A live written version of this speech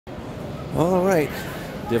All right,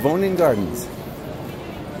 Devonian Gardens.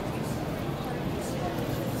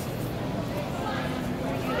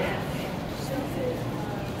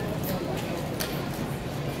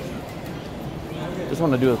 Just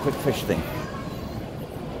want to do a quick fish thing.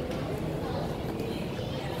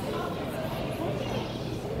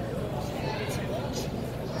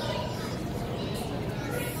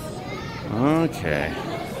 Okay,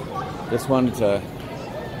 just wanted to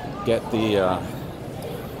get the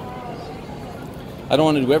I don't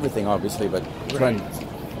want to do everything, obviously, but try and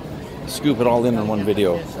scoop it all in one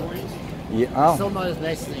video. Yeah. Oh. Still not as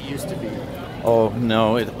nice as it used to be. Oh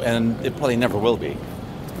no, and it probably never will be.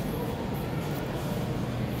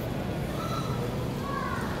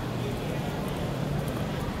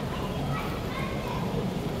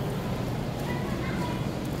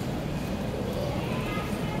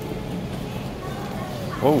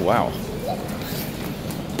 Oh wow.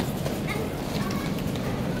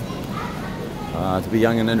 To be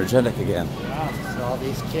young and energetic again. Yeah, so all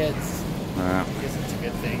these kids. I guess it's a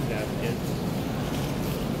good thing to have kids.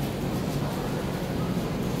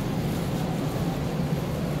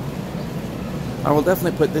 I will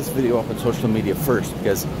definitely put this video up on social media first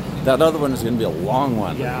because that other one is going to be a long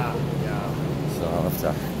one. Yeah, yeah. So I'll have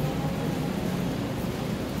to.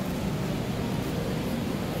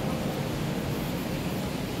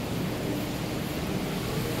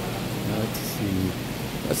 Let's see.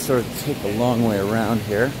 Let's sort of take a long way around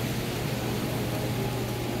here.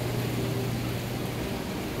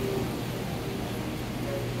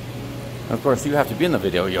 Of course, you have to be in the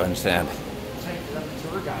video, you understand. I'm a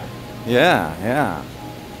tour guide. Yeah, yeah.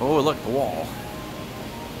 Oh, look, the wall.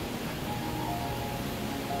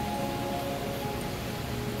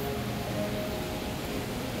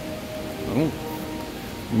 Oh,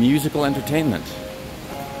 musical entertainment.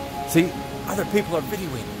 See, other people are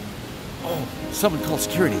videoing. Oh, someone call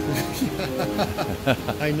security.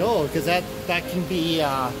 I know, because that can be.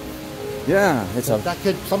 Yeah, it's a.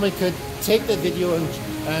 Someone could take the video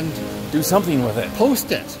and do something with it.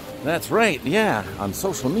 Post it. That's right. Yeah, on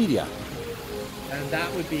social media. And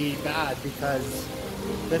that would be bad because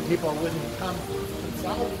then people wouldn't come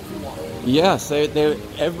themselves. Yes,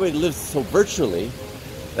 everybody lives so virtually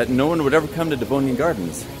that no one would ever come to Devonian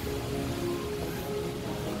Gardens.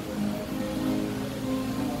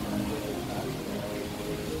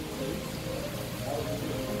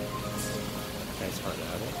 Nice hard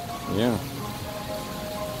at it. Yeah.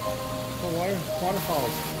 Oh,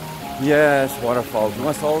 waterfalls. Yes, waterfalls. We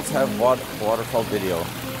must always have waterfall video.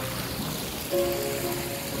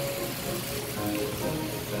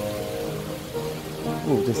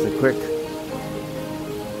 Ooh, just a quick.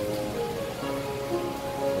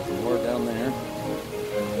 There's more down there.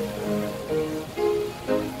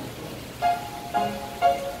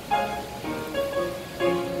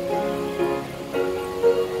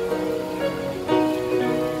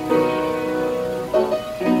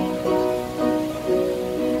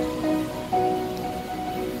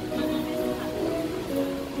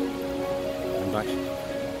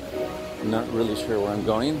 I'm not really sure where I'm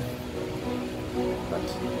going, but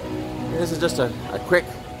this is just a quick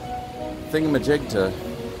thingamajig to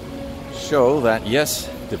show that yes,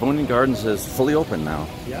 Devonian Gardens is fully open now.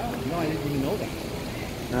 Yeah, no, I didn't even know that.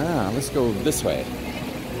 Ah, let's go this way.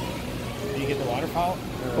 Do you get the waterfall?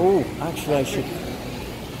 Oh, actually I should.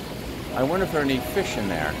 I wonder if there are any fish in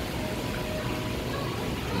there.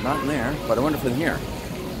 Not in there, but I wonder if in here.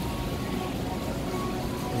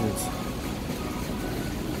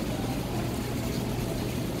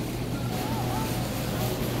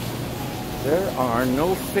 There are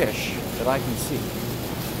no fish that I can see.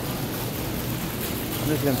 I'm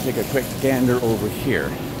just going to take a quick gander over here.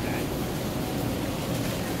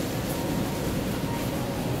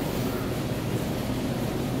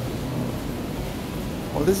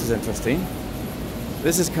 Oh, this is interesting.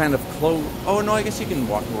 This is kind of close. Oh, no, I guess you can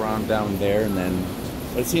walk around down there and then...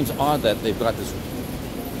 But it seems odd that they've got this...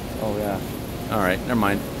 Oh, yeah. All right, never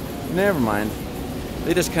mind. Never mind.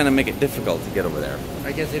 They just kind of make it difficult to get over there.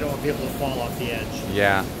 I guess they don't want people to fall off the edge.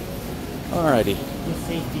 Yeah. Alrighty. The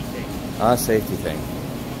safety thing. A safety thing.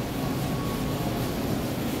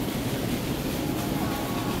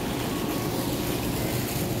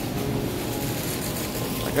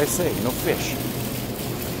 Like I say, no fish.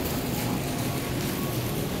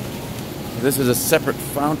 This is a separate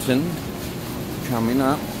fountain coming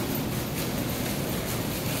up.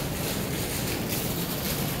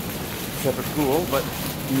 Separate pool, but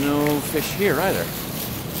no fish here either.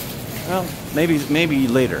 Well, maybe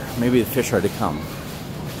later. Maybe the fish are to come.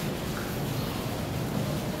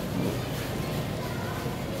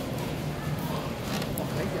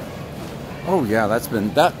 Oh yeah,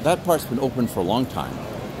 that part's been open for a long time.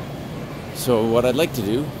 So what I'd like to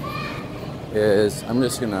do is I'm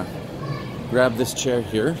just gonna grab this chair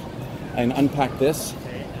here and unpack this.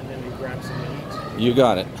 Okay, and then we grab some meat. You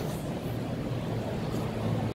got it.